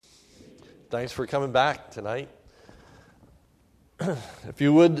Thanks for coming back tonight. If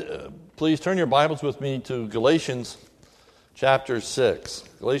you would, please turn your Bibles with me to Galatians chapter 6.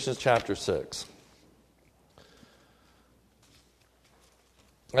 Galatians chapter 6.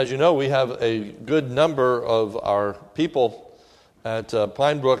 As you know, we have a good number of our people at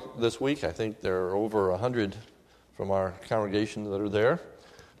Pine Brook this week. I think there are over 100 from our congregation that are there.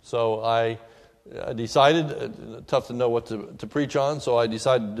 So I decided, tough to know what to preach on, so I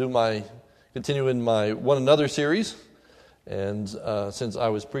decided to continue in my One Another series. And since I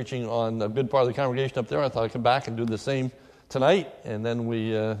was preaching on a good part of the congregation up there, I thought I'd come back and do the same tonight. And then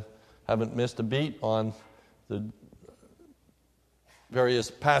we haven't missed a beat on the various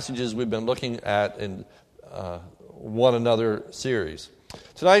passages we've been looking at in One Another series.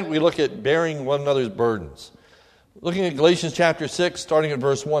 Tonight we look at bearing one another's burdens. Looking at Galatians chapter 6, starting at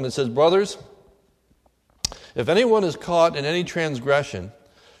verse 1, it says, "Brothers, if anyone is caught in any transgression,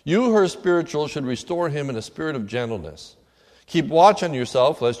 you who are spiritual should restore him in a spirit of gentleness. Keep watch on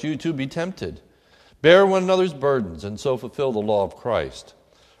yourself, lest you too be tempted. Bear one another's burdens, and so fulfill the law of Christ.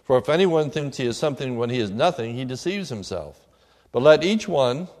 For if anyone thinks he is something when he is nothing, he deceives himself. But let each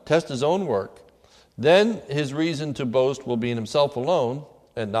one test his own work. Then his reason to boast will be in himself alone,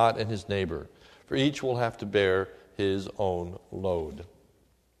 and not in his neighbor. For each will have to bear his own load."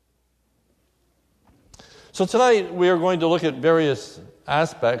 So tonight we are going to look at various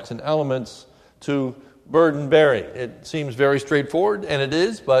aspects and elements to burden bearing. It seems very straightforward, and it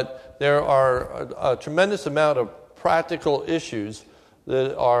is, but there are a tremendous amount of practical issues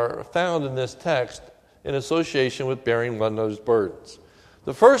that are found in this text in association with bearing one another's burdens.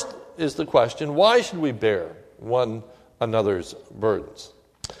 The first is the question, why should we bear one another's burdens?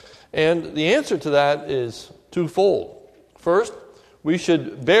 And the answer to that is twofold. First, we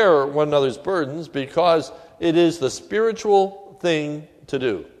should bear one another's burdens because it is the spiritual thing to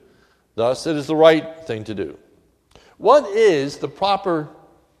do. Thus, it is the right thing to do. What is the proper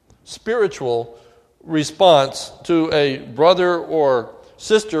spiritual response to a brother or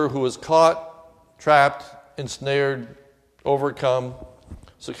sister who is caught, trapped, ensnared, overcome,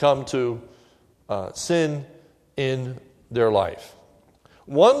 succumb to sin in their life?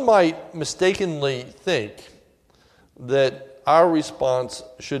 One might mistakenly think that our response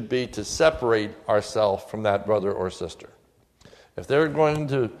should be to separate ourselves from that brother or sister. If they're going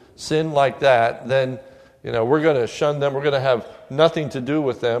to sin like that, then we're going to shun them. We're going to have nothing to do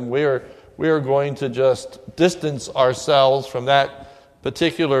with them. We are going to just distance ourselves from that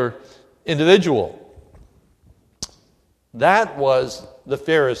particular individual. That was the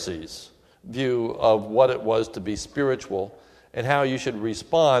Pharisees' view of what it was to be spiritual and how you should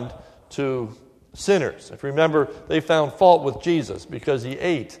respond to sinners. If you remember, they found fault with Jesus because he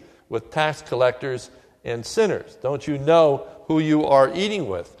ate with tax collectors and sinners. Don't you know who you are eating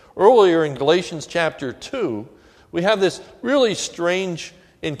with? Earlier in Galatians chapter 2, we have this really strange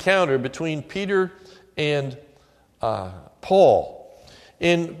encounter between Peter and Paul.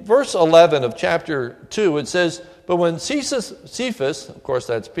 In verse 11 of chapter 2, it says, "But when Cephas, of course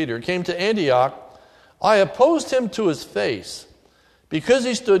that's Peter, came to Antioch, I opposed him to his face, because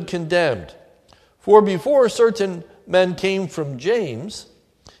he stood condemned. For before certain men came from James,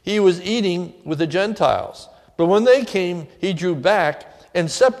 he was eating with the Gentiles. But when they came, he drew back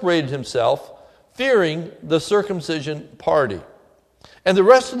and separated himself, fearing the circumcision party. And the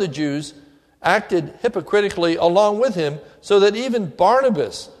rest of the Jews acted hypocritically along with him, so that even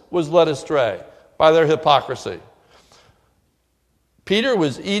Barnabas was led astray by their hypocrisy." Peter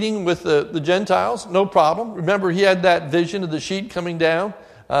was eating with the Gentiles, no problem. Remember, he had that vision of the sheet coming down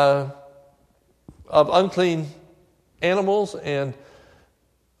of unclean animals, and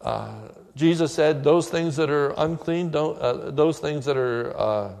Jesus said, "Those things that are unclean, those things that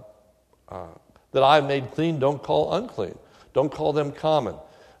are that I've made clean, don't call unclean. Don't call them common."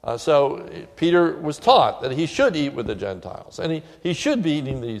 So Peter was taught that he should eat with the Gentiles, and he should be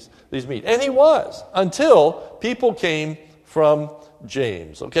eating these meat, and he was until people came from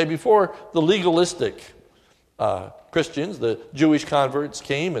James. Okay, before the legalistic Christians, the Jewish converts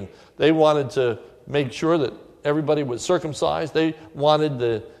came, and they wanted to make sure that everybody was circumcised. They wanted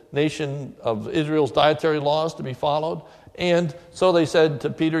the nation of Israel's dietary laws to be followed. And so they said to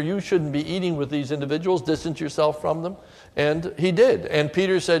Peter, "You shouldn't be eating with these individuals. Distance yourself from them." And he did. And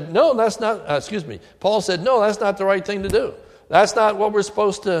Peter said, "No, that's not," Paul said, "No, that's not the right thing to do. That's not what we're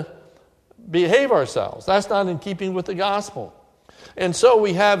supposed to behave ourselves. That's not in keeping with the gospel." And so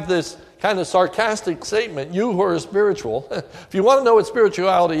we have this kind of sarcastic statement, "You who are spiritual," if you want to know what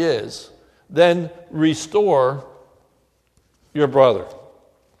spirituality is, then restore your brother.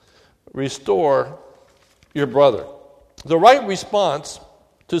 Restore your brother. The right response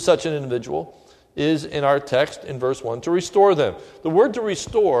to such an individual is in our text in verse 1, to restore them. The word to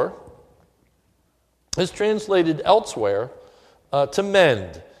restore is translated elsewhere to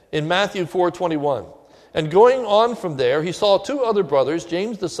mend in Matthew 4:21. And going on from there, he saw two other brothers,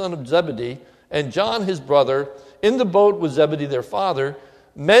 James the son of Zebedee and John his brother, in the boat with Zebedee their father,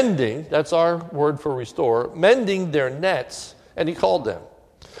 mending, that's our word for restore, mending their nets, and he called them.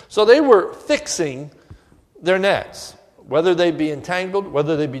 So they were fixing their nets, whether they be entangled,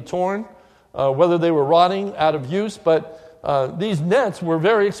 whether they be torn, whether they were rotting out of use, but these nets were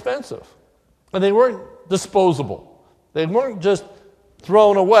very expensive. And they weren't disposable. They weren't just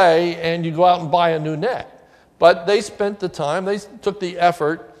thrown away and you go out and buy a new net. But they spent the time, they took the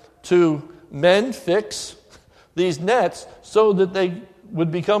effort to mend, fix these nets so that they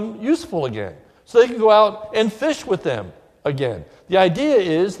would become useful again. So they could go out and fish with them again. The idea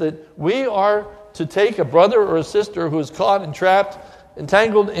is that we are to take a brother or a sister who is caught and trapped,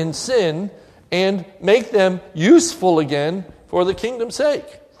 entangled in sin, and make them useful again for the kingdom's sake.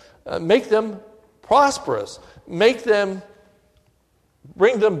 Make them prosperous. Bring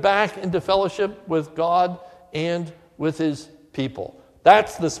them back into fellowship with God and with His people.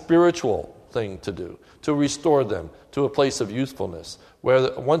 That's the spiritual thing to do, to restore them to a place of usefulness,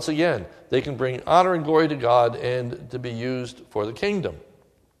 where once again they can bring honor and glory to God and to be used for the kingdom.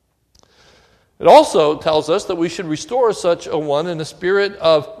 It also tells us that we should restore such a one in a spirit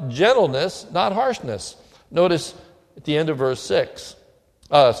of gentleness, not harshness. Notice at the end of verse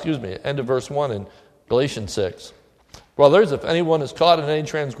 1 in Galatians 6. Brothers, if anyone is caught in any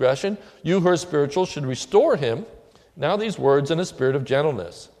transgression, you who are spiritual should restore him. Now these words in a spirit of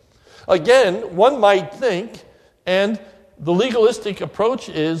gentleness. Again, one might think, and the legalistic approach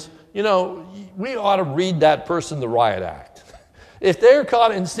is, we ought to read that person the riot act. If they're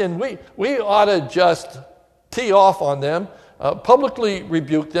caught in sin, we ought to just tee off on them, publicly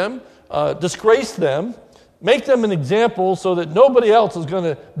rebuke them, disgrace them, make them an example so that nobody else is going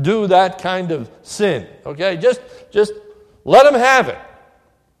to do that kind of sin. Okay? Just let them have it.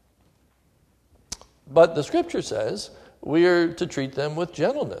 But the Scripture says we are to treat them with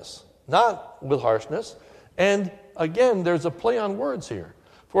gentleness, not with harshness. And again, there's a play on words here.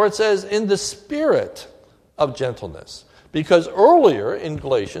 For it says, in the spirit of gentleness. Because earlier in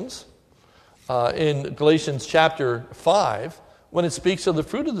Galatians chapter 5, when it speaks of the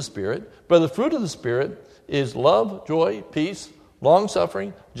fruit of the Spirit, but the fruit of the Spirit is love, joy, peace,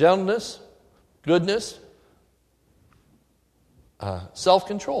 long-suffering, gentleness, goodness,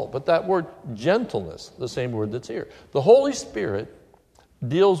 self-control. But that word gentleness, the same word that's here. The Holy Spirit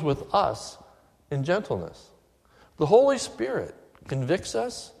deals with us in gentleness. The Holy Spirit convicts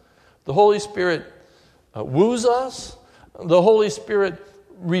us. The Holy Spirit woos us. The Holy Spirit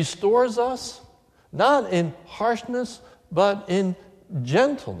restores us, not in harshness, but in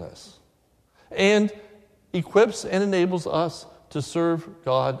gentleness, and equips and enables us to serve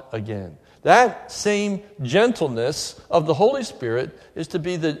God again. That same gentleness of the Holy Spirit is to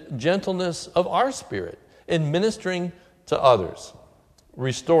be the gentleness of our spirit in ministering to others,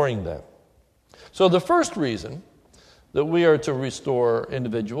 restoring them. So the first reason that we are to restore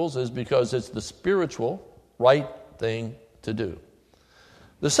individuals is because it's the spiritual right thing to do.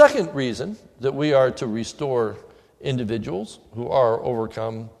 The second reason that we are to restore individuals who are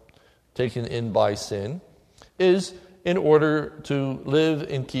overcome, taken in by sin, is in order to live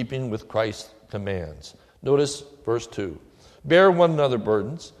in keeping with Christ's commands. Notice verse 2. Bear one another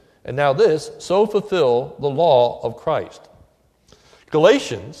burdens, and now this, so fulfill the law of Christ.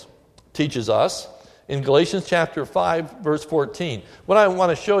 Galatians teaches us in Galatians chapter 5, verse 14. What I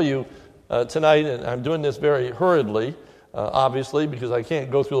want to show you tonight, and I'm doing this very hurriedly, obviously, because I can't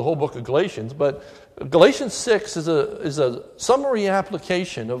go through the whole book of Galatians, but Galatians 6 is a summary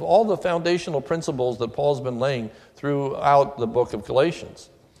application of all the foundational principles that Paul's been laying throughout the book of Galatians.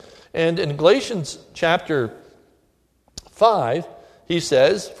 And in Galatians chapter 5, he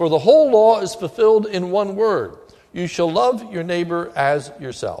says, for the whole law is fulfilled in one word. You shall love your neighbor as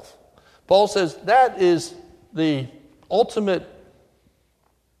yourself. Paul says that is the ultimate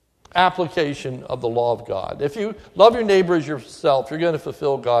application of the law of God. If you love your neighbor as yourself, you're going to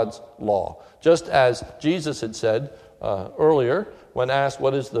fulfill God's law. Just as Jesus had said earlier when asked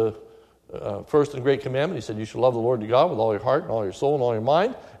what is the first and great commandment, he said, you shall love the Lord your God with all your heart and all your soul and all your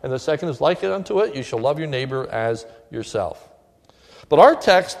mind. And the second is like it unto it, you shall love your neighbor as yourself. But our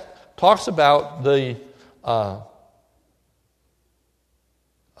text talks about the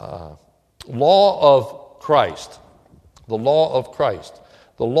law of Christ. The law of Christ.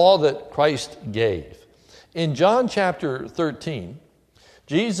 The law that Christ gave. In John chapter 13,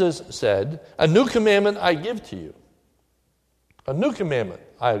 Jesus said, a new commandment I give to you. A new commandment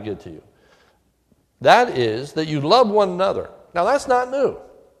I give to you. That is, that you love one another. Now, that's not new.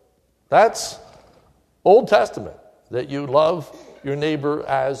 That's Old Testament, that you love your neighbor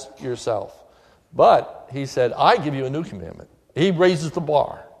as yourself. But he said, I give you a new commandment. He raises the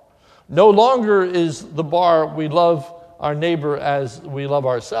bar. No longer is the bar we love our neighbor as we love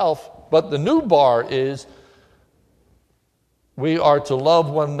ourselves, but the new bar is we are to love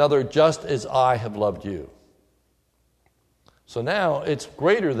one another just as I have loved you. So now it's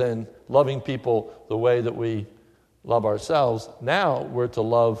greater than loving people the way that we love ourselves. Now we're to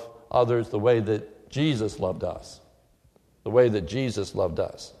love others the way that Jesus loved us. The way that Jesus loved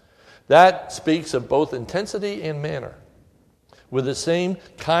us. That speaks of both intensity and manner. With the same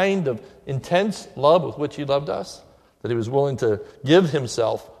kind of intense love with which he loved us, that he was willing to give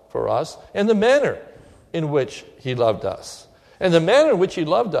himself for us, and the manner in which he loved us. And the manner in which he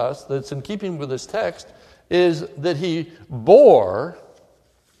loved us, that's in keeping with this text, is that he bore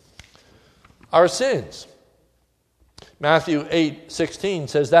our sins. Matthew 8:16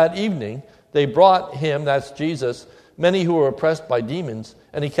 says, that evening they brought him, that's Jesus, many who were oppressed by demons,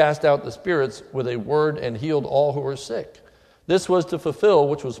 and he cast out the spirits with a word and healed all who were sick. This was to fulfill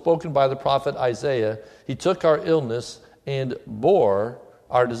which was spoken by the prophet Isaiah. He took our illness and bore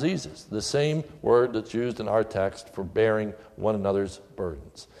our diseases. The same word that's used in our text for bearing one another's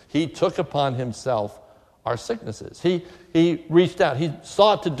burdens. He took upon himself our sicknesses. He reached out. He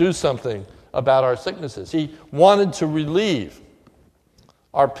sought to do something about our sicknesses. He wanted to relieve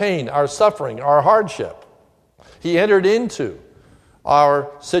our pain, our suffering, our hardship. He entered into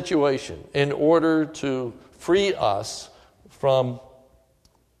our situation in order to free us from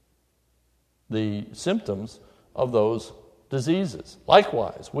the symptoms of those diseases.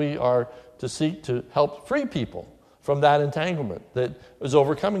 Likewise, we are to seek to help free people from that entanglement that is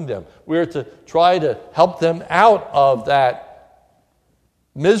overcoming them. We are to try to help them out of that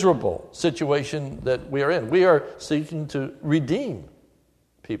miserable situation that we are in. We are seeking to redeem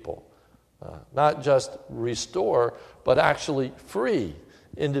people. Not just restore, but actually free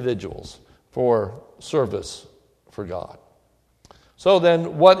individuals for service for God. So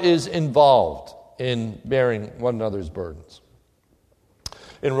then, what is involved in bearing one another's burdens?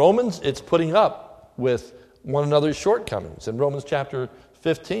 In Romans, it's putting up with one another's shortcomings. In Romans chapter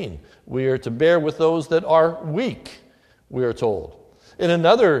 15, we are to bear with those that are weak, we are told. In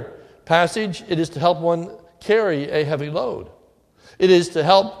another passage, it is to help one carry a heavy load. It is to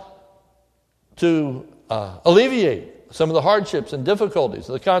help to alleviate some of the hardships and difficulties,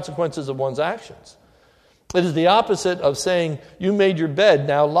 the consequences of one's actions. It is the opposite of saying, you made your bed,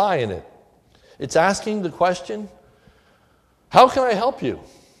 now lie in it. It's asking the question, how can I help you?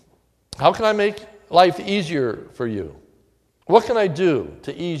 How can I make life easier for you? What can I do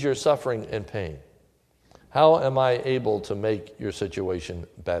to ease your suffering and pain? How am I able to make your situation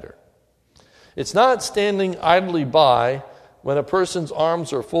better? It's not standing idly by when a person's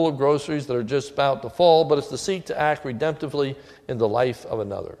arms are full of groceries that are just about to fall, but it's to seek to act redemptively in the life of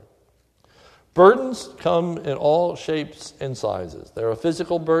another. Burdens come in all shapes and sizes. There are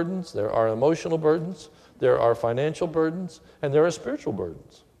physical burdens, there are emotional burdens, there are financial burdens, and there are spiritual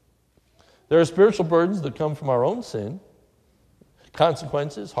burdens. There are spiritual burdens that come from our own sin,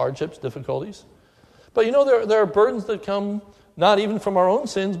 consequences, hardships, difficulties. But there are burdens that come not even from our own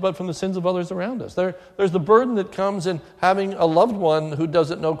sins, but from the sins of others around us. There's the burden that comes in having a loved one who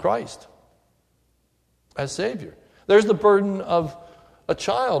doesn't know Christ as Savior. There's the burden of a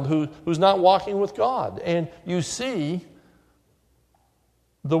child who's not walking with God, and you see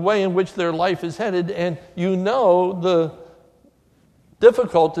the way in which their life is headed, and you know the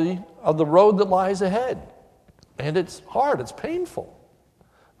difficulty of the road that lies ahead. And it's hard, it's painful,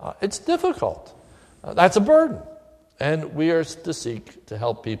 it's difficult. That's a burden. And we are to seek to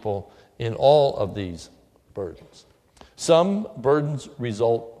help people in all of these burdens. Some burdens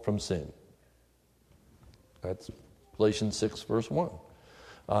result from sin. That's Galatians 6, verse 1.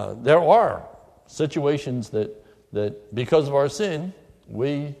 There are situations that because of our sin,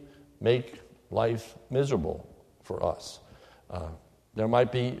 we make life miserable for us. There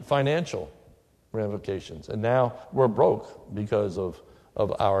might be financial ramifications, and now we're broke because of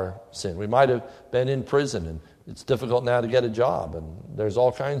our sin. We might have been in prison, and it's difficult now to get a job, and there's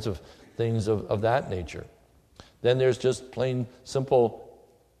all kinds of things of that nature. Then there's just plain simple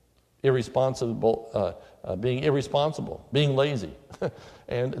being irresponsible, being lazy.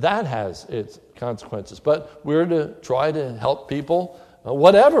 And that has its consequences. But we're to try to help people,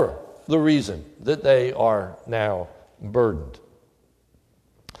 whatever the reason that they are now burdened.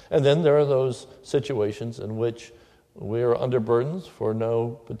 And then there are those situations in which we are under burdens for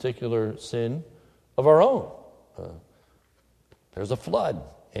no particular sin of our own. there's a flood,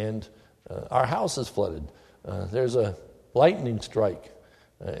 and our house is flooded. There's a lightning strike,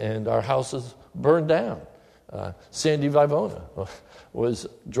 and our house is burned down. Sandy Vivona was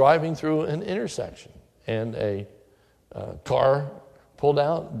driving through an intersection, and a car pulled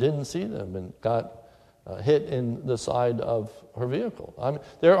out, didn't see them, and got hit in the side of her vehicle. I mean,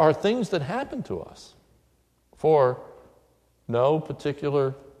 there are things that happen to us for no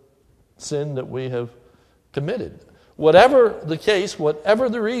particular sin that we have committed. Whatever the case, whatever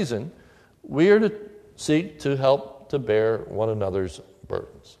the reason, we are to seek to help to bear one another's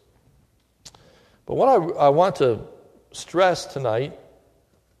burdens. But what I want to stress tonight,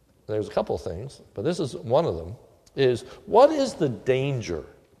 there's a couple of things, but this is one of them, is what is the danger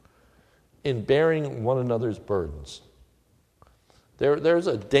in bearing one another's burdens? There's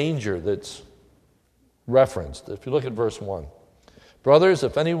a danger that's referenced. If you look at verse 1. Brothers,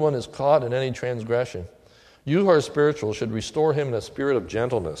 if anyone is caught in any transgression, you who are spiritual should restore him in a spirit of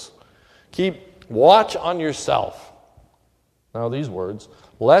gentleness. Keep watch on yourself. Now these words,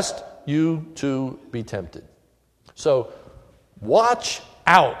 lest you too be tempted. So watch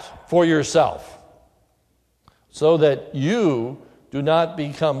out for yourself so that you do not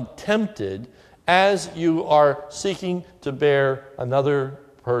become tempted as you are seeking to bear another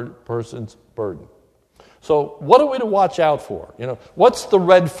person's burden. So what are we to watch out for? What's the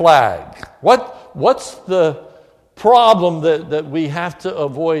red flag? What's the problem that we have to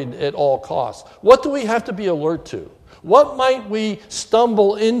avoid at all costs? What do we have to be alert to? What might we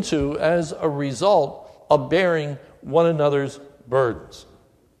stumble into as a result of bearing one another's burdens?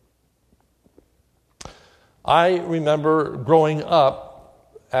 I remember growing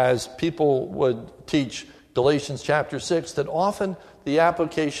up, as people would teach Galatians chapter 6, that often the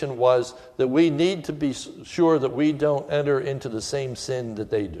application was that we need to be sure that we don't enter into the same sin that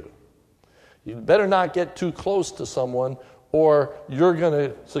they do. You better not get too close to someone, or you're going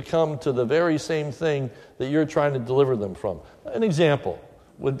to succumb to the very same thing that you're trying to deliver them from. An example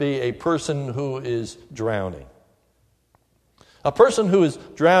would be a person who is drowning. A person who is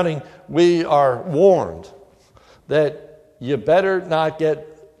drowning, we are warned that you better not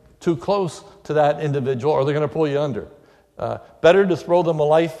get too close to that individual or they're going to pull you under. Better to throw them a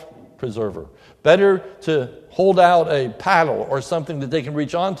life preserver. Better to hold out a paddle or something that they can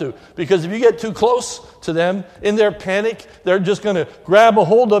reach onto. Because if you get too close to them, in their panic, they're just going to grab a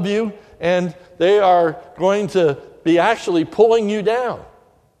hold of you and they are going to be actually pulling you down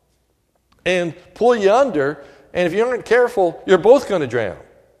and pull you under. And if you aren't careful, you're both going to drown.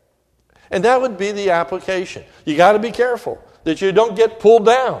 And that would be the application. You got to be careful that you don't get pulled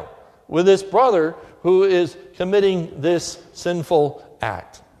down with this brother who is committing this sinful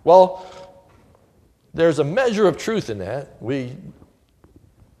act. Well, there's a measure of truth in that. We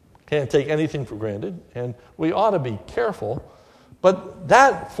can't take anything for granted, and we ought to be careful. But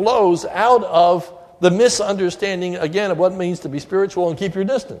that flows out of the misunderstanding, again, of what it means to be spiritual and keep your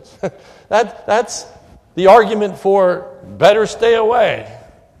distance. That's the argument for better stay away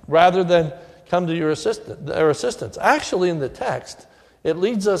rather than come to their assistance. Actually, in the text, it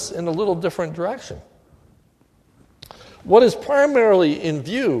leads us in a little different direction. What is primarily in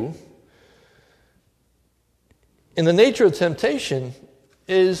view in the nature of temptation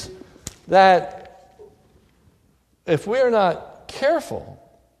is that if we are not careful,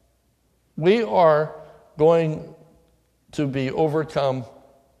 we are going to be overcome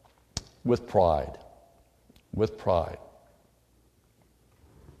with pride. With pride.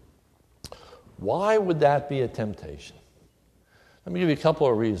 Why would that be a temptation? Let me give you a couple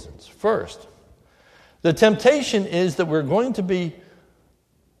of reasons. First, the temptation is that we're going to be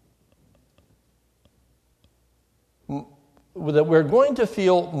that we're going to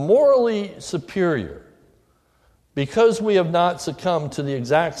feel morally superior because we have not succumbed to the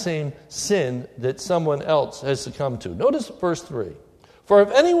exact same sin that someone else has succumbed to. Notice verse 3. For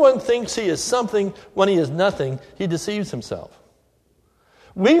if anyone thinks he is something when he is nothing, he deceives himself.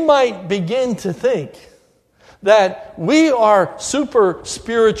 We might begin to think that we are super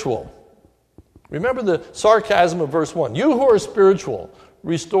spiritual. Remember the sarcasm of verse 1. You who are spiritual,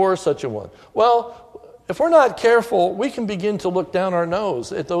 restore such a one. Well, if we're not careful, we can begin to look down our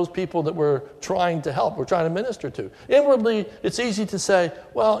nose at those people that we're trying to help, we're trying to minister to. Inwardly, it's easy to say,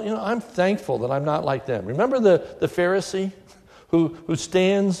 well, I'm thankful that I'm not like them. Remember the Pharisee who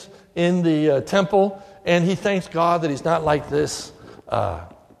stands in the temple and he thanks God that he's not like this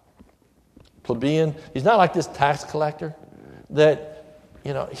plebeian. He's not like this tax collector that,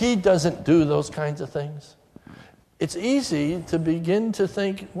 he doesn't do those kinds of things. It's easy to begin to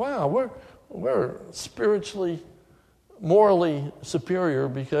think, wow, we're spiritually, morally superior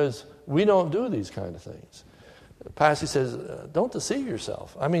because we don't do these kind of things. passage says, don't deceive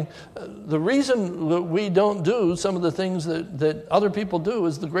yourself. I mean, the reason that we don't do some of the things that other people do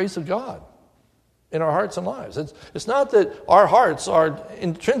is the grace of God in our hearts and lives. It's not that our hearts are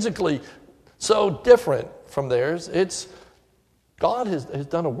intrinsically so different from theirs. It's God has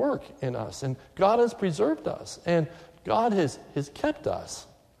done a work in us, and God has preserved us, and God has kept us,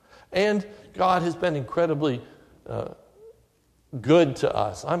 and God has been incredibly good to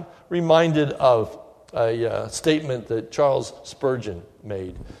us. I'm reminded of a statement that Charles Spurgeon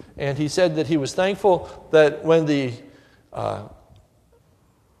made, and he said that he was thankful that when the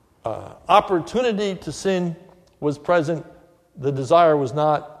opportunity to sin was present, the desire was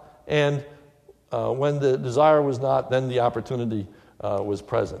not, and when the desire was not, then the opportunity was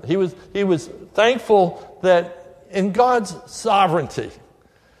present. He was thankful that in God's sovereignty,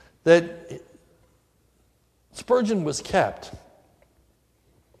 that Spurgeon was kept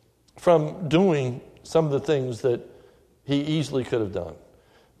from doing some of the things that he easily could have done.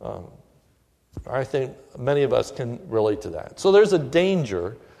 I think many of us can relate to that. So there's a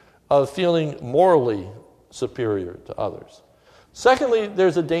danger of feeling morally superior to others. Secondly,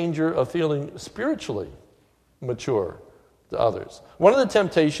 there's a danger of feeling spiritually mature to others. One of the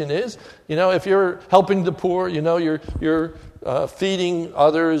temptation is, if you're helping the poor, you're feeding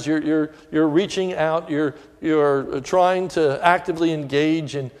others, you're reaching out, you're trying to actively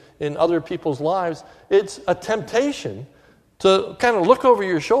engage in other people's lives. It's a temptation to kind of look over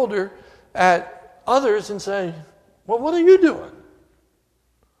your shoulder at others and say, well, what are you doing?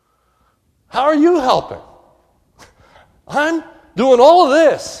 How are you helping? I'm doing all of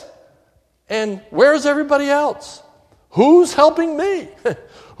this. And where's everybody else? Who's helping me?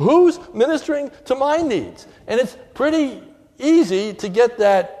 Who's ministering to my needs? And it's pretty easy to get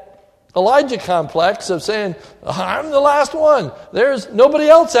that Elijah complex of saying, I'm the last one. There's nobody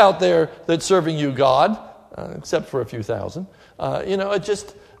else out there that's serving you, God, except for a few thousand.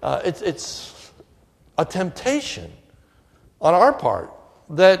 It's a temptation on our part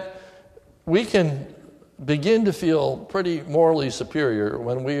that we can begin to feel pretty morally superior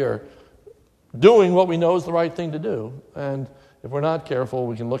when we are doing what we know is the right thing to do. And if we're not careful,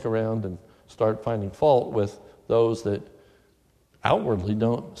 we can look around and start finding fault with those that outwardly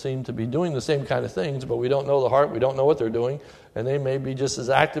don't seem to be doing the same kind of things, but we don't know the heart, we don't know what they're doing, and they may be just as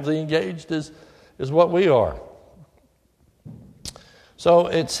actively engaged as what we are. So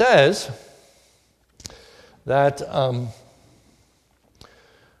it says that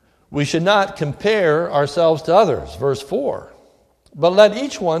we should not compare ourselves to others, verse 4, but let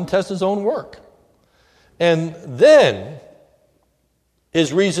each one test his own work. And then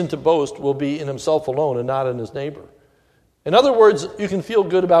his reason to boast will be in himself alone and not in his neighbor. In other words, you can feel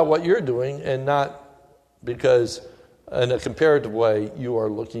good about what you're doing and not because in a comparative way you are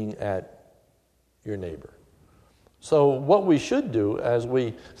looking at your neighbor. So what we should do as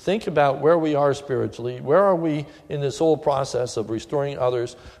we think about where we are spiritually, where are we in this whole process of restoring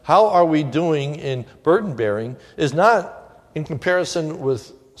others, how are we doing in burden bearing, is not in comparison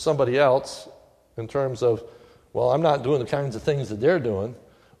with somebody else in terms of, well, I'm not doing the kinds of things that they're doing,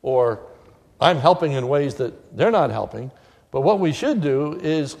 or I'm helping in ways that they're not helping. But what we should do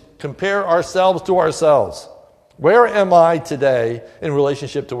is compare ourselves to ourselves. Where am I today in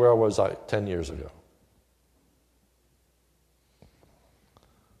relationship to where I was 10 years ago?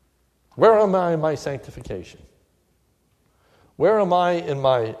 Where am I in my sanctification? Where am I in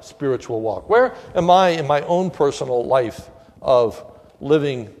my spiritual walk? Where am I in my own personal life of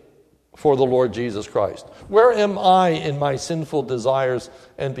living for the Lord Jesus Christ? Where am I in my sinful desires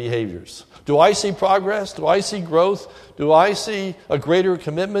and behaviors? Do I see progress? Do I see growth? Do I see a greater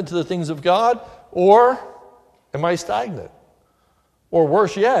commitment to the things of God? Or am I stagnant? Or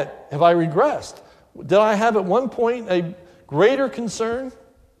worse yet, have I regressed? Did I have at one point a greater concern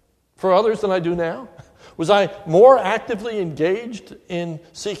for others than I do now? Was I more actively engaged in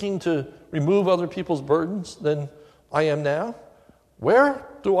seeking to remove other people's burdens than I am now? Where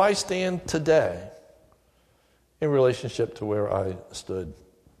do I stand today in relationship to where I stood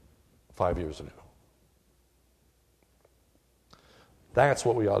 5 years ago? That's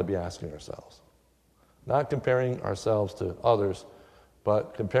what we ought to be asking ourselves. Not comparing ourselves to others,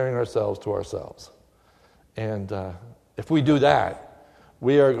 but comparing ourselves to ourselves. And if we do that,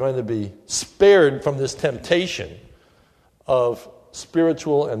 we are going to be spared from this temptation of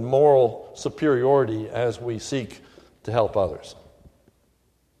spiritual and moral superiority as we seek to help others.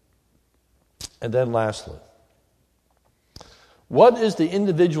 And then lastly, what is the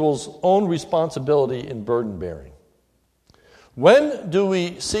individual's own responsibility in burden bearing? When do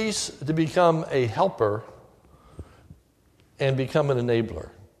we cease to become a helper and become an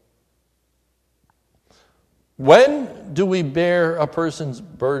enabler? When do we bear a person's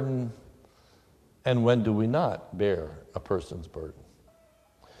burden, and when do we not bear a person's burden?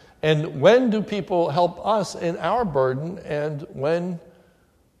 And when do people help us in our burden, and when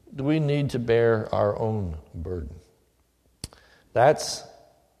do we need to bear our own burden? That's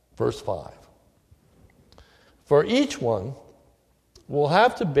verse 5. For each one will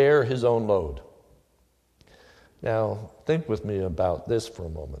have to bear his own load. Now, think with me about this for a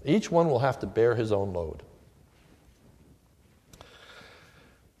moment. Each one will have to bear his own load.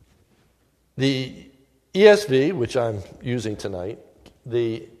 The ESV, which I'm using tonight,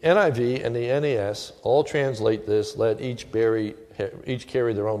 the NIV and the NAS all translate this, let each carry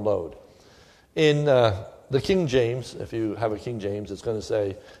their own load. In the King James, if you have a King James, it's going to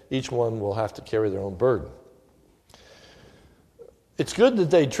say each one will have to carry their own burden. It's good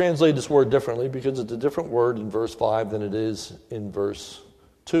that they translate this word differently because it's a different word in verse 5 than it is in verse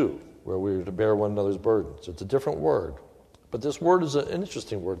 2, where we're to bear one another's burdens. It's a different word. But this word is an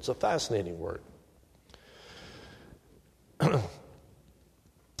interesting word. It's a fascinating word.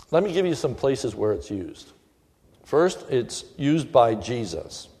 Let me give you some places where it's used. First, it's used by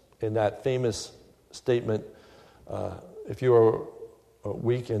Jesus in that famous statement, if you are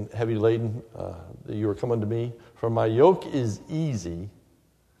weak and heavy laden, you are coming to me, for my yoke is easy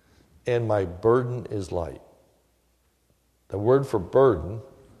and my burden is light. The word for burden,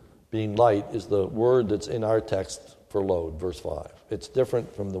 being light, is the word that's in our text for load, verse 5. It's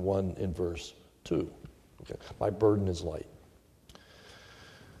different from the one in verse 2. Okay. My burden is light.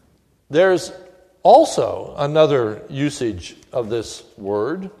 There's also another usage of this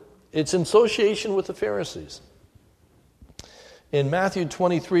word. It's in association with the Pharisees. In Matthew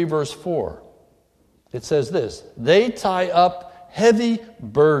 23, verse 4, it says this, they tie up heavy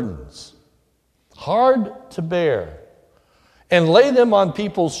burdens, hard to bear, and lay them on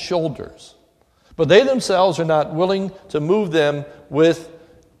people's shoulders, but they themselves are not willing to move them with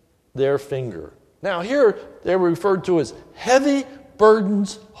their finger. Now here they're referred to as heavy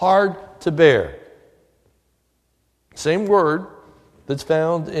burdens, hard to bear. Same word that's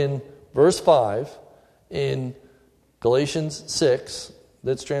found in verse 5 in Galatians 6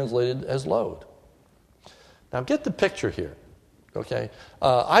 that's translated as load. Now get the picture here, okay?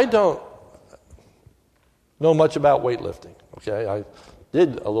 I don't know much about weightlifting, okay? I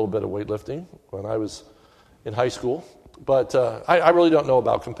did a little bit of weightlifting when I was in high school, but I really don't know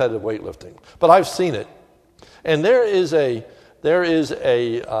about competitive weightlifting. But I've seen it, and there is a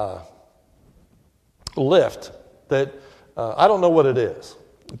lift that I don't know what it is,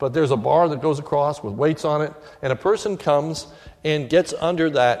 but there's a bar that goes across with weights on it, and a person comes and gets under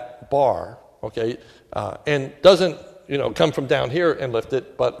that bar, okay, and doesn't come from down here and lift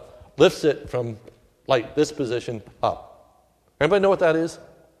it, but lifts it from like this position up. Anybody know what that is?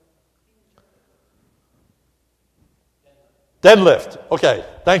 Deadlift. Okay,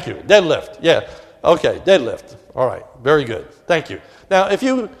 thank you. Deadlift. Yeah. Okay, deadlift. All right, very good. Thank you. Now, if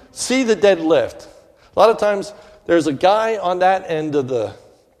you see the deadlift, a lot of times there's a guy on that end of the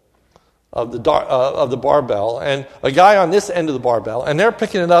barbell and a guy on this end of the barbell, and they're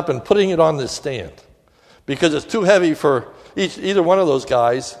picking it up and putting it on this stand because it's too heavy for either one of those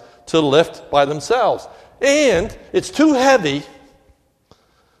guys to lift by themselves. And it's too heavy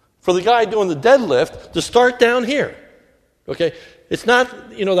for the guy doing the deadlift to start down here. Okay? It's not,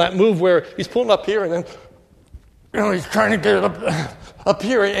 that move where he's pulling up here and then, he's trying to get it up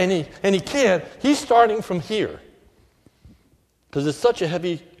here and he can't. He's starting from here because it's such a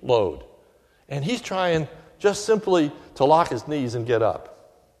heavy load. And he's trying just simply to lock his knees and get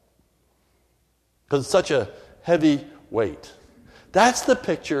up because it's such a heavy weight. That's the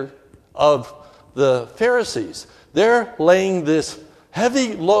picture of the Pharisees. They're laying this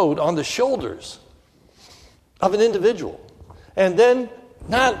heavy load on the shoulders of an individual and then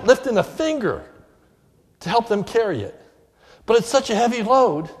not lifting a finger to help them carry it. But it's such a heavy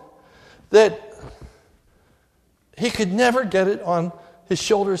load that he could never get it on his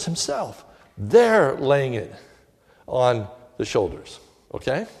shoulders himself. They're laying it on the shoulders.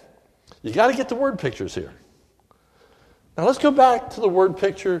 Okay? You got to get the word pictures here. Now let's go back to the word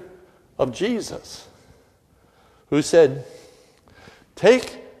picture of Jesus, who said,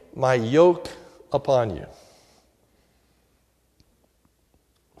 "Take my yoke upon you.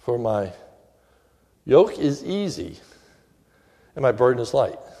 For my yoke is easy and my burden is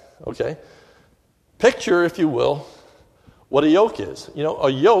light." Okay? Picture, if you will, what a yoke is. A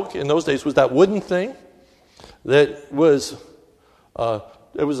yoke in those days was that wooden thing that was,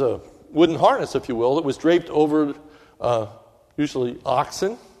 it was a wooden harness, if you will, that was draped over usually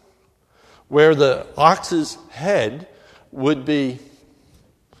oxen, where the ox's head would be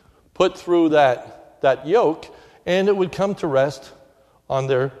put through that that yoke, and it would come to rest on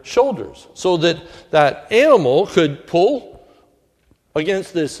their shoulders, so that that animal could pull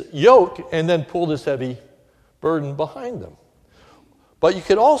against this yoke and then pull this heavy burden behind them. But you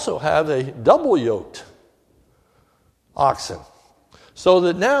could also have a double-yoked oxen, so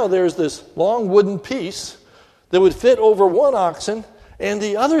that now there's this long wooden piece that would fit over one oxen, and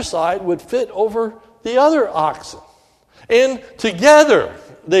the other side would fit over the other oxen. And together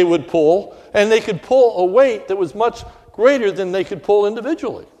they would pull, and they could pull a weight that was much greater than they could pull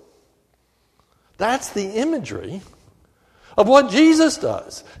individually. That's the imagery of what Jesus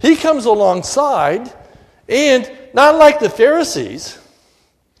does. He comes alongside, and not like the Pharisees,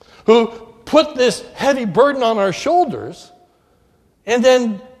 who put this heavy burden on our shoulders and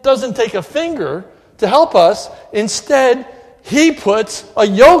then doesn't take a finger to help us. Instead, he puts a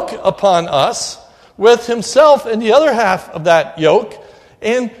yoke upon us with himself in the other half of that yoke,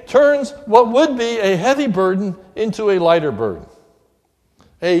 and turns what would be a heavy burden into a lighter burden,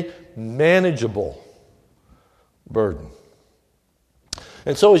 a manageable burden.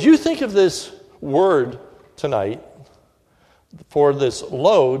 And so as you think of this word tonight for this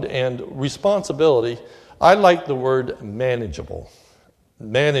load and responsibility, I like the word manageable.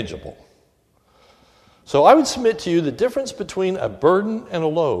 Manageable. So I would submit to you the difference between a burden and a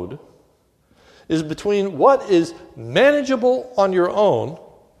load is between what is manageable on your own,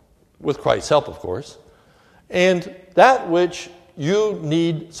 with Christ's help, of course, and that which you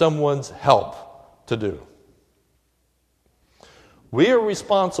need someone's help to do. We are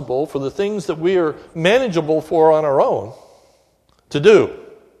responsible for the things that we are manageable for on our own to do,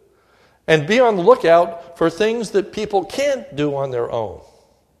 and be on the lookout for things that people can't do on their own,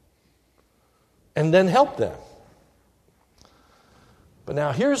 and then help them. But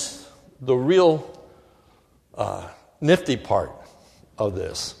now here's the real nifty part of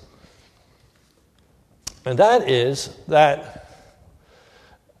this. And that is that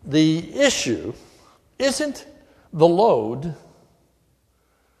the issue isn't the load,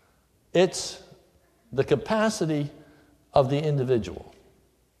 it's the capacity of the individual.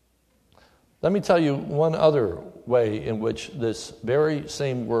 Let me tell you one other way in which this very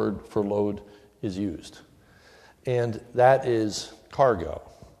same word for load is used, and that is cargo.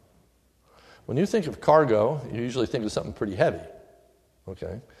 When you think of cargo, you usually think of something pretty heavy.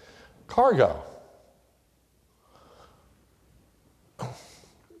 Okay? Cargo.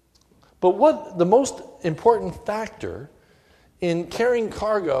 But what the most important factor in carrying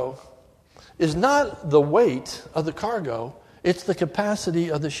cargo is not the weight of the cargo, it's the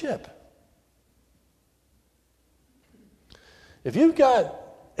capacity of the ship. If you've got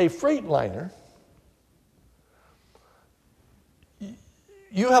a freight liner,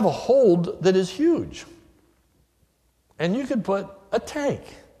 you have a hold that is huge. And you could put a tank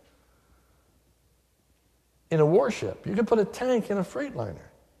in a warship. You could put a tank in a freight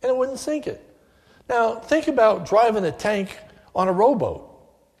liner, and it wouldn't sink it. Now, think about driving a tank on a rowboat.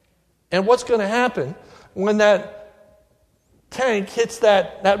 And what's going to happen when that tank hits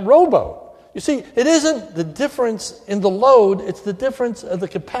that rowboat? You see, it isn't the difference in the load, it's the difference of the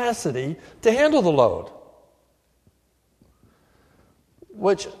capacity to handle the load,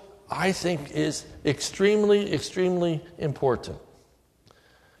 which I think is extremely, extremely important.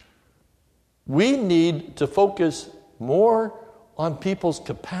 We need to focus more on people's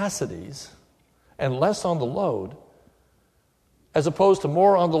capacities and less on the load, as opposed to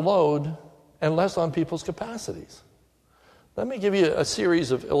more on the load and less on people's capacities. Let me give you a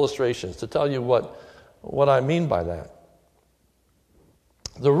series of illustrations to tell you what I mean by that.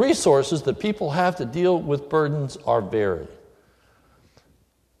 The resources that people have to deal with burdens are varied.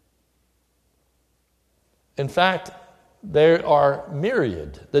 In fact, there are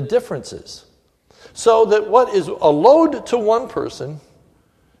myriad, the differences. So that what is a load to one person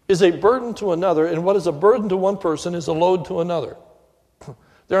is a burden to another, and what is a burden to one person is a load to another.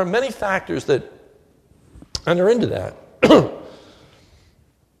 There are many factors that enter into that.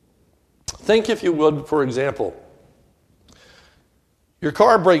 Think, if you would, for example, your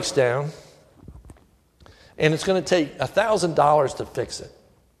car breaks down, and it's going to take $1,000 to fix it.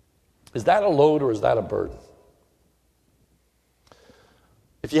 Is that a load or is that a burden?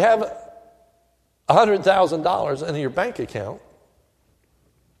 If you have $100,000 in your bank account,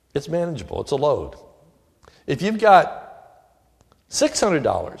 it's manageable. It's a load. If you've got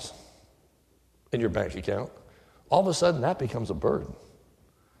 $600 in your bank account, all of a sudden that becomes a burden.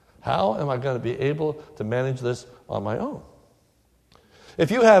 How am I going to be able to manage this on my own? If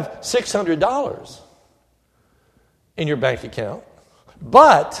you have $600 in your bank account,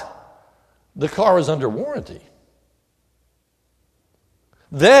 but the car is under warranty,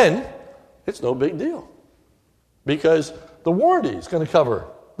 then it's no big deal because the warranty is going to cover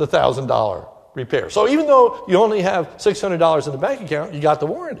the $1,000 repair. So even though you only have $600 in the bank account, you got the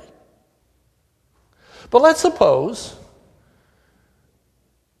warranty. But let's suppose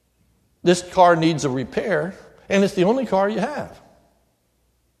this car needs a repair, and it's the only car you have.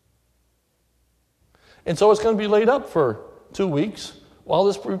 And so it's going to be laid up for 2 weeks while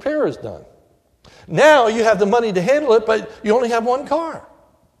this repair is done. Now you have the money to handle it, but you only have one car.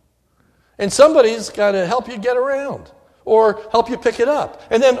 And somebody's got to help you get around or help you pick it up.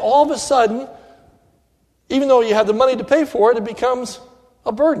 And then all of a sudden, even though you have the money to pay for it, it becomes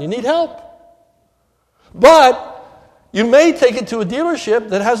a burden. You need help. But you may take it to a dealership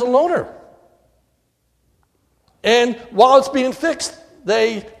that has a loaner. And while it's being fixed,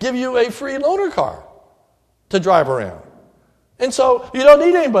 they give you a free loaner car to drive around. And so you don't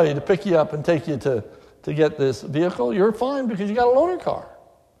need anybody to pick you up and take you to get this vehicle. You're fine because you got a loaner car.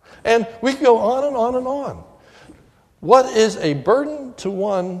 And we can go on and on and on. What is a burden to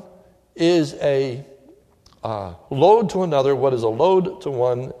one is a load to another. What is a load to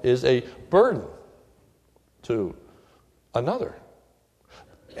one is a burden to another.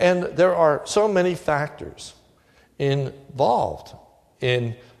 And there are so many factors involved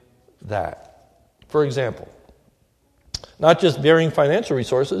in that. For example, not just varying financial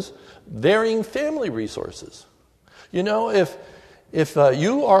resources, varying family resources. You know, if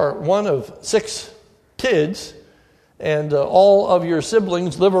you are one of 6 kids and all of your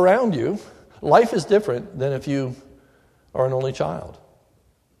siblings live around you, life is different than if you are an only child.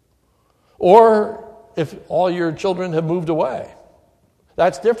 Or if all your children have moved away.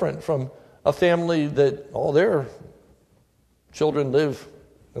 That's different from a family that all their children live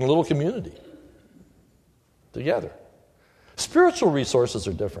in a little community together. Spiritual resources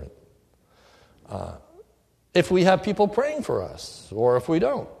are different. If we have people praying for us, or if we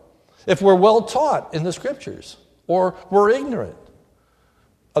don't. If we're well taught in the Scriptures, or we're ignorant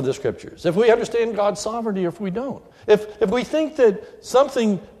of the Scriptures. If we understand God's sovereignty, or if we don't. If we think that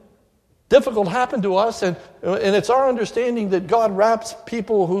something difficult happened to us, and it's our understanding that God wraps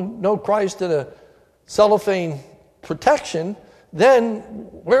people who know Christ in a cellophane protection, then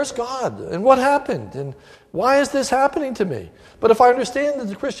where's God? And what happened? And why is this happening to me? But if I understand that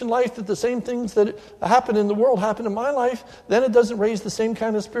the Christian life, that the same things that happen in the world happen in my life, then it doesn't raise the same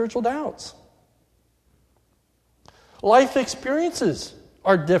kind of spiritual doubts. Life experiences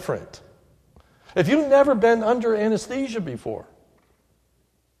are different. If you've never been under anesthesia before,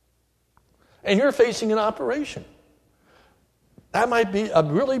 and you're facing an operation, that might be a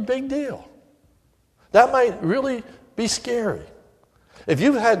really big deal. That might really be scary. If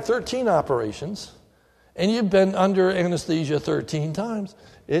you've had 13 operations and you've been under anesthesia 13 times,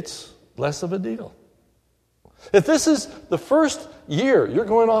 it's less of a deal. If this is the first year you're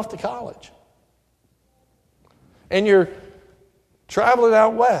going off to college and you're traveling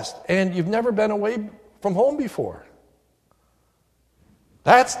out west and you've never been away from home before,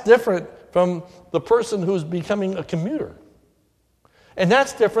 that's different from the person who's becoming a commuter. And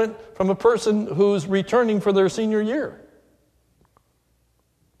that's different from a person who's returning for their senior year.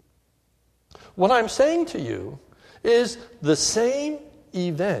 What I'm saying to you is the same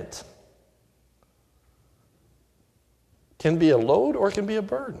event can be a load or it can be a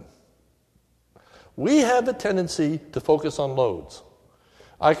burden. We have a tendency to focus on loads.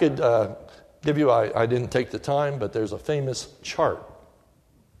 I could give you, I didn't take the time, but there's a famous chart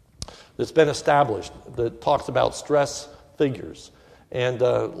that's been established that talks about stress figures and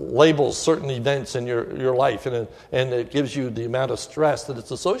labels certain events in your life, and it gives you the amount of stress that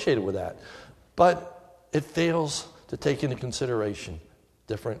it's associated with that. But it fails to take into consideration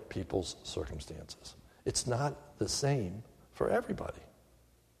different people's circumstances. It's not the same for everybody.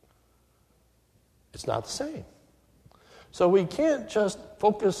 It's not the same. So we can't just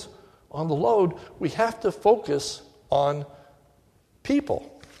focus on the load. We have to focus on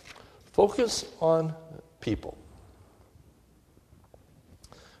people. Focus on people.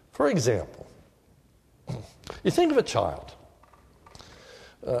 For example, you think of a child.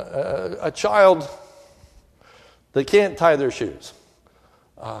 A child that can't tie their shoes.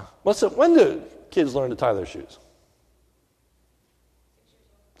 When do kids learn to tie their shoes?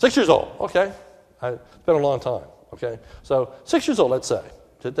 6 years old. Okay. It's been a long time. Okay. So 6 years old, let's say,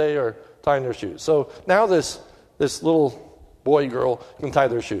 that they are tying their shoes. So now this little boy, girl can tie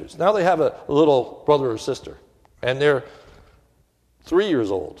their shoes. Now they have a little brother or sister, and they're 3 years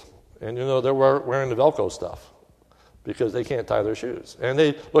old, and they're wearing the Velcro stuff because they can't tie their shoes. And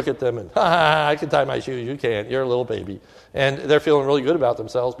they look at them and, I can tie my shoes, you can't, you're a little baby. And they're feeling really good about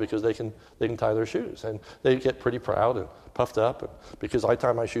themselves because they can tie their shoes. And they get pretty proud and puffed up because I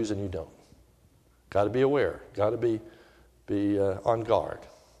tie my shoes and you don't. Got to be aware. Got to be on guard.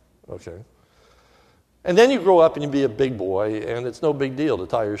 Okay? And then you grow up and you be a big boy, and it's no big deal to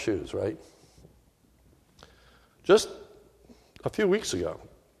tie your shoes, right? Just a few weeks ago,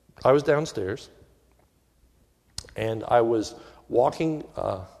 I was downstairs, and I was walking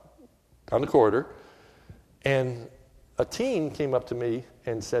down the corridor, and a teen came up to me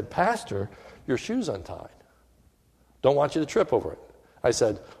and said, "Pastor, your shoe's untied. Don't want you to trip over it." I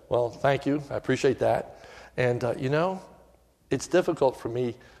said, "Well, thank you. I appreciate that. And, it's difficult for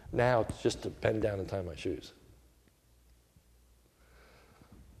me now just to bend down and tie my shoes.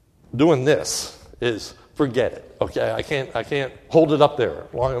 Doing this is, forget it, okay? I can't hold it up there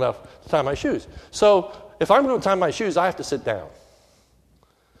long enough to tie my shoes. So if I'm going to tie my shoes, I have to sit down.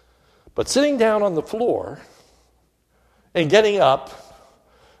 But sitting down on the floor and getting up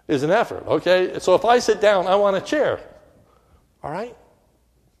is an effort, okay? So if I sit down, I want a chair, all right?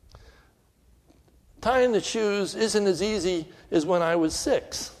 Tying the shoes isn't as easy as when I was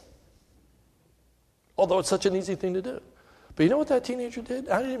 6, although it's such an easy thing to do. But you know what that teenager did?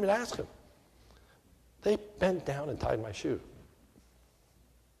 I didn't even ask him. They bent down and tied my shoe.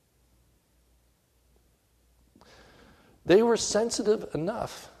 They were sensitive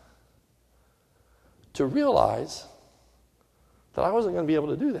enough to realize that I wasn't going to be able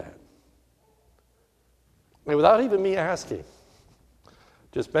to do that. And without even me asking,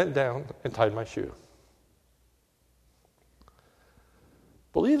 just bent down and tied my shoe.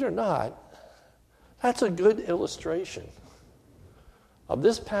 Believe it or not, that's a good illustration of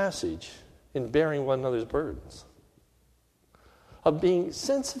this passage in bearing one another's burdens, of being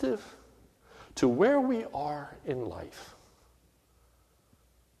sensitive to where we are in life,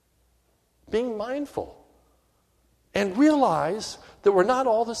 being mindful, and realize that we're not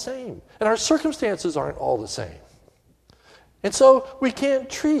all the same, and our circumstances aren't all the same. And so we can't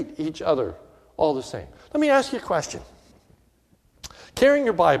treat each other all the same. Let me ask you a question. Carrying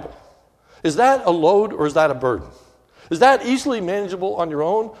your Bible, is that a load or is that a burden? Is that easily manageable on your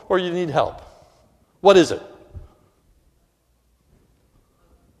own, or you need help? What is it?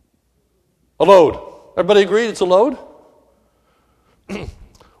 A load. Everybody agreed it's a load?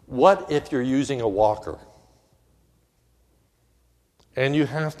 What if you're using a walker and you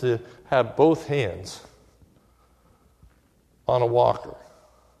have to have both hands on a walker?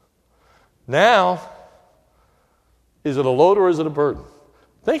 Now, is it a load or is it a burden?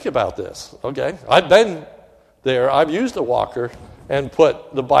 Think about this, okay? I've been there. I've used a walker and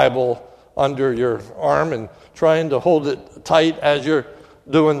put the Bible under your arm and trying to hold it tight as you're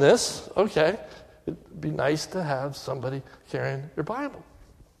doing this. Okay, it'd be nice to have somebody carrying your Bible.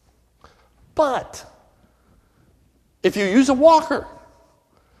 But if you use a walker,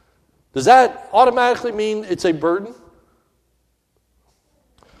 does that automatically mean it's a burden?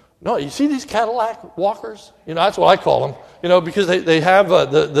 No, you see these Cadillac walkers? That's what I call them. Because they have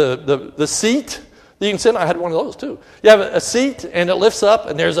the seat that you can sit on. I had one of those too. You have a seat and it lifts up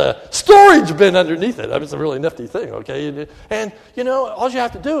and there's a storage bin underneath it. It's a really nifty thing, okay? And, all you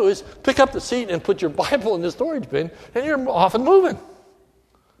have to do is pick up the seat and put your Bible in the storage bin and you're off and moving.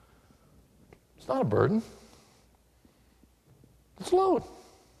 It's not a burden. It's a load.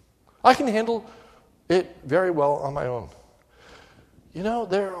 I can handle it very well on my own.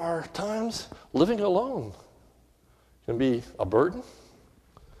 There are times living alone can be a burden.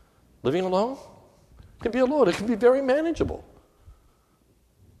 Living alone can be a load. It can be very manageable.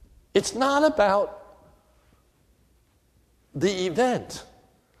 It's not about the event.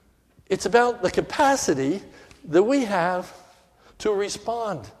 It's about the capacity that we have to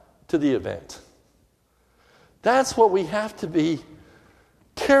respond to the event. That's what we have to be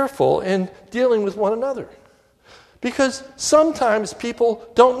careful in dealing with one another. Because sometimes people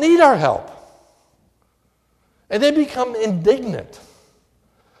don't need our help. And they become indignant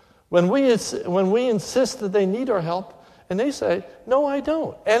when we insist that they need our help, and they say, "No, I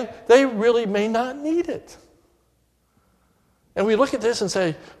don't." And they really may not need it. And we look at this and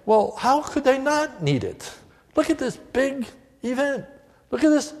say, well, how could they not need it? Look at this big event. Look at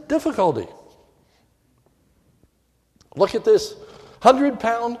this difficulty. Look at this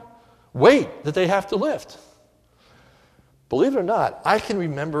 100-pound weight that they have to lift. Believe it or not, I can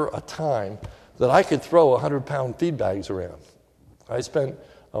remember a time that I could throw 100-pound feed bags around. I spent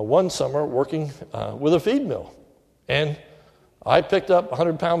one summer working with a feed mill, and I picked up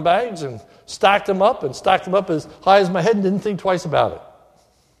 100-pound bags and stacked them up as high as my head and didn't think twice about it.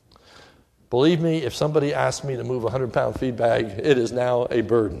 Believe me, if somebody asked me to move a 100-pound feed bag, it is now a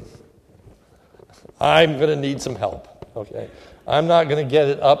burden. I'm going to need some help, okay? I'm not going to get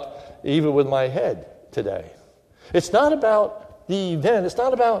it up even with my head today. It's not about the event. It's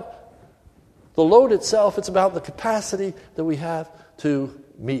not about The load itself, it's about the capacity that we have to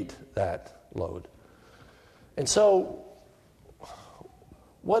meet that load. And so,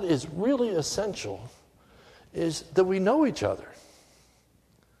 what is really essential is that we know each other.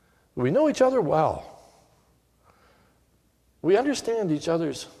 We know each other well. We understand each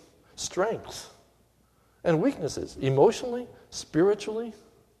other's strengths and weaknesses, emotionally, spiritually,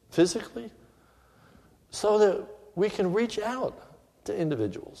 physically, so that we can reach out to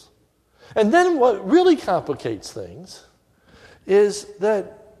individuals. And then what really complicates things is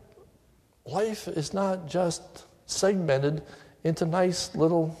that life is not just segmented into nice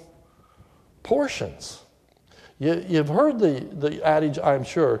little portions. You've heard the adage, I'm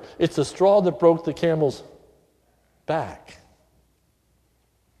sure, it's the straw that broke the camel's back.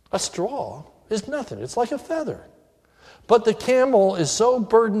 A straw is nothing. It's like a feather. But the camel is so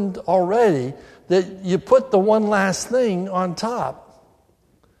burdened already that you put the one last thing on top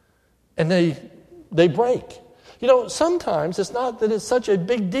and they break. You know, sometimes it's not that it's such a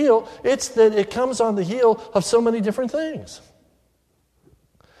big deal, it's that it comes on the heel of so many different things.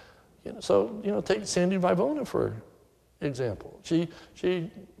 Take Sandy Vivona, for example. She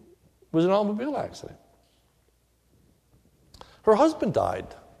was in an automobile accident. Her husband died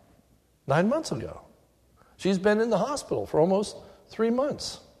 9 months ago. She's been in the hospital for almost 3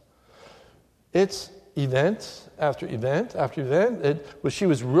 months. It's event after event after event. She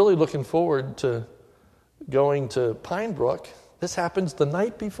was really looking forward to going to Pine Brook. This happens the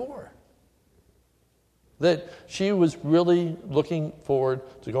night before. That she was really looking forward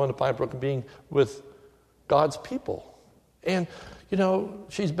to going to Pine Brook and being with God's people. And,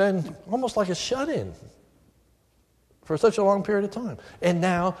 she's been almost like a shut-in for such a long period of time. And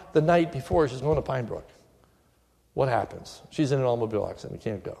now, the night before she's going to Pine Brook, what happens? She's in an automobile accident and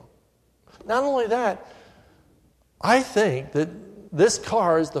can't go. Not only that, I think that this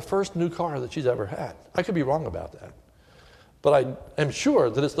car is the first new car that she's ever had. I could be wrong about that. But I am sure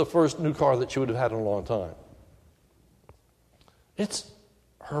that it's the first new car that she would have had in a long time. It's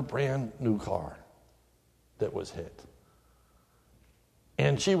her brand new car that was hit.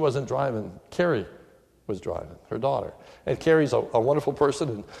 And she wasn't driving. Carrie was driving, her daughter. And Carrie's a wonderful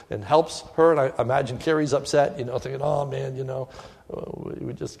person and helps her. And I imagine Carrie's upset, thinking, oh, man,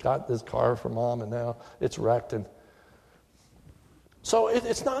 we just got this car for Mom and now it's wrecked. And so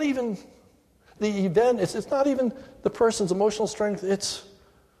it's not even the event. It's not even the person's emotional strength. It's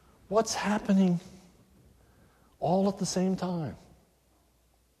what's happening all at the same time.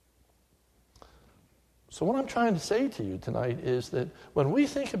 So what I'm trying to say to you tonight is that when we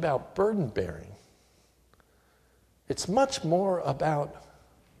think about burden bearing, it's much more about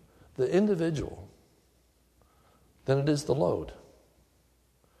the individual than it is the load.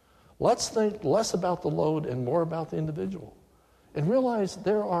 Let's think less about the load and more about the individual. And realize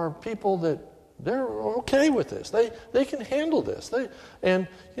there are people that they're okay with this. They can handle this.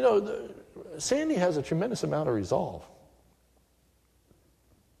 Sandy has a tremendous amount of resolve.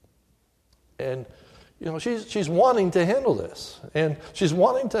 And, she's wanting to handle this. And she's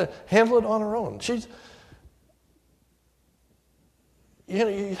wanting to handle it on her own.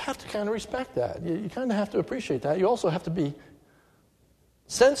 You have to kind of respect that. You kind of have to appreciate that. You also have to be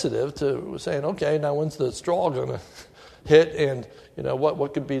sensitive to saying, okay, now when's the straw going to hit, and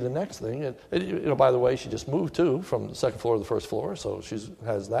what could be the next thing? And by the way, she just moved too from the second floor to the first floor, so she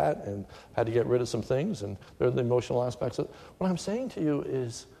has that and had to get rid of some things, and there are the emotional aspects of it. What I'm saying to you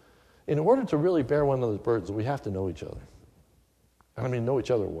is, in order to really bear one another's burdens, we have to know each other. And I mean know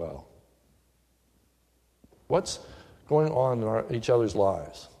each other well. What's going on in each other's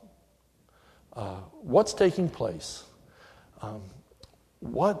lives? What's taking place?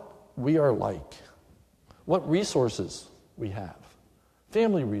 What we are like? What resources we have?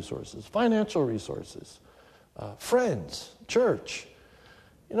 Family resources, financial resources, friends, church.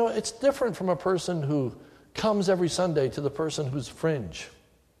 It's different from a person who comes every Sunday to the person who's fringe.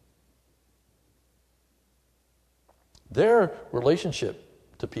 Their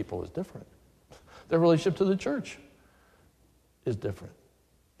relationship to people is different. Their relationship to the church is different.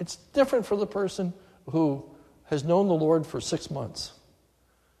 It's different for the person who has known the Lord for 6 months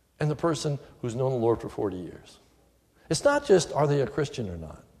and the person who's known the Lord for 40 years. It's not just are they a Christian or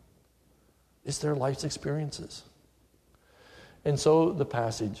not. It's their life's experiences. And so the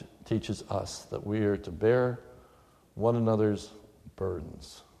passage teaches us that we are to bear one another's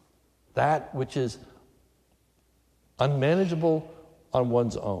burdens. That which is unmanageable on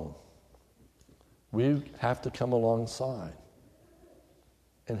one's own, we have to come alongside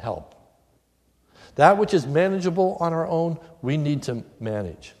and help. That which is manageable on our own, we need to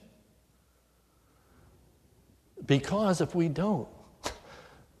manage. Because if we don't,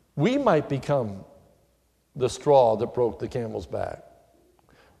 we might become the straw that broke the camel's back.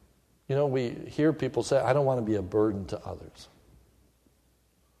 You know, we hear people say, I don't want to be a burden to others.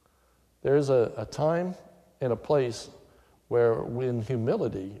 There's a time and a place where, in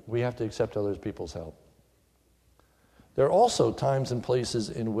humility, we have to accept other people's help. There are also times and places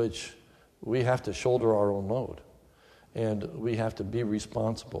in which we have to shoulder our own load, and we have to be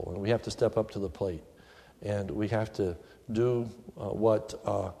responsible, and we have to step up to the plate, and we have to do what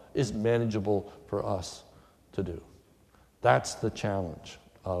is manageable for us to do. That's the challenge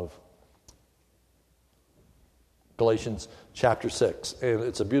of Galatians chapter 6, and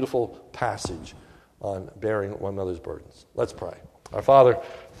it's a beautiful passage on bearing one another's burdens. Let's pray. Our Father,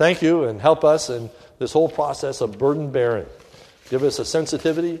 thank you, and help us in this whole process of burden bearing. Give us a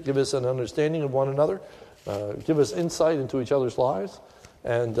sensitivity, give us an understanding of one another, give us insight into each other's lives,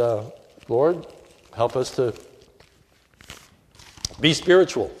 and Lord, help us to be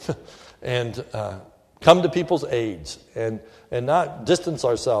spiritual and come to people's aids and not distance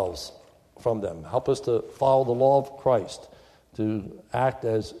ourselves from them. Help us to follow the law of Christ, to act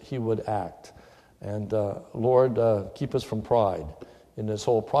as he would act. And Lord, keep us from pride in this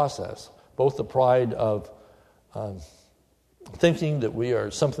whole process, both the pride of thinking that we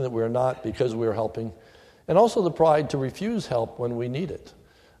are something that we are not because we are helping, and also the pride to refuse help when we need it.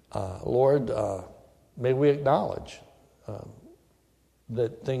 Lord, may we acknowledge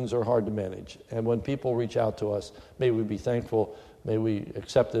that things are hard to manage. And when people reach out to us, may we be thankful. May we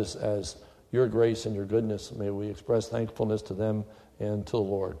accept this as your grace and your goodness. May we express thankfulness to them and to the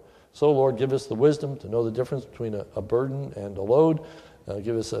Lord. So, Lord, give us the wisdom to know the difference between a burden and a load.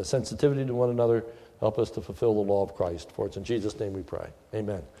 Give us a sensitivity to one another. Help us to fulfill the law of Christ. For it's in Jesus' name we pray.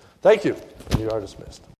 Amen. Thank you. And you are dismissed.